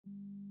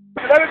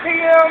11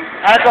 p.m.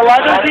 At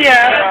 11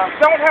 p.m.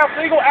 Don't have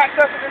legal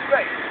access to this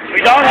space. We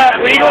don't have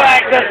legal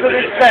access to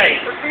this space.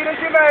 Proceed as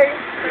you may.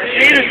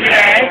 Proceed as you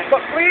may.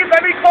 But please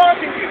let me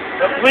caution you.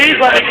 But please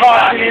let me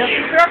caution you.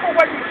 Be careful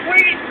what you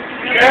tweet.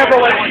 Be careful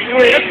what you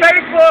tweet. And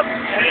Facebook.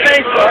 And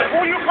Facebook.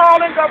 Who you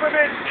calling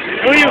government.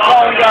 Who you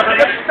calling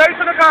government. Say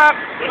to the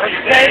cops.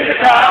 Say to the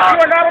cops.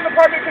 You are not on the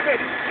permit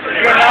committee.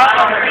 You're not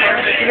on the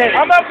permit committee.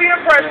 I'm of the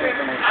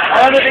impression.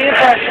 I'm under the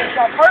impression.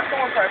 My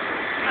personal impression.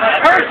 My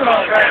personal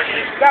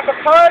impression. That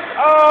because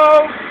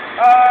of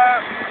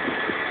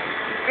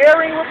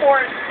varying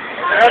reports.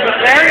 There's a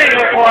varying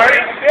report.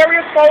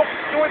 Various folks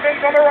doing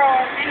things on their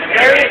own.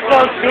 Various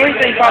folks doing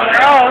things on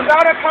their own.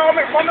 Without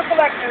empowerment from the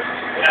collective.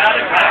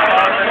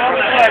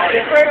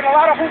 It's creating a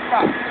lot of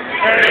hoopla.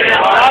 Creating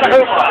a lot of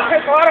hoopla. It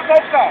pissed a lot of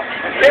folks off.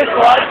 It pissed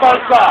a lot of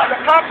folks off. The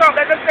cops don't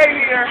let us stay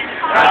here.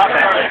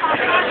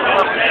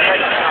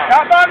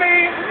 Not by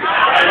me.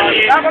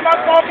 Not by my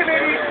small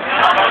committee.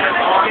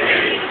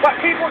 But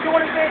people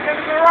doing things on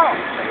their own.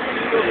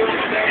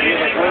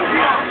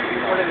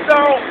 So,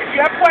 if you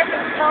have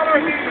questions, call her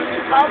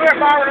at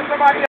Byron or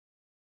somebody else.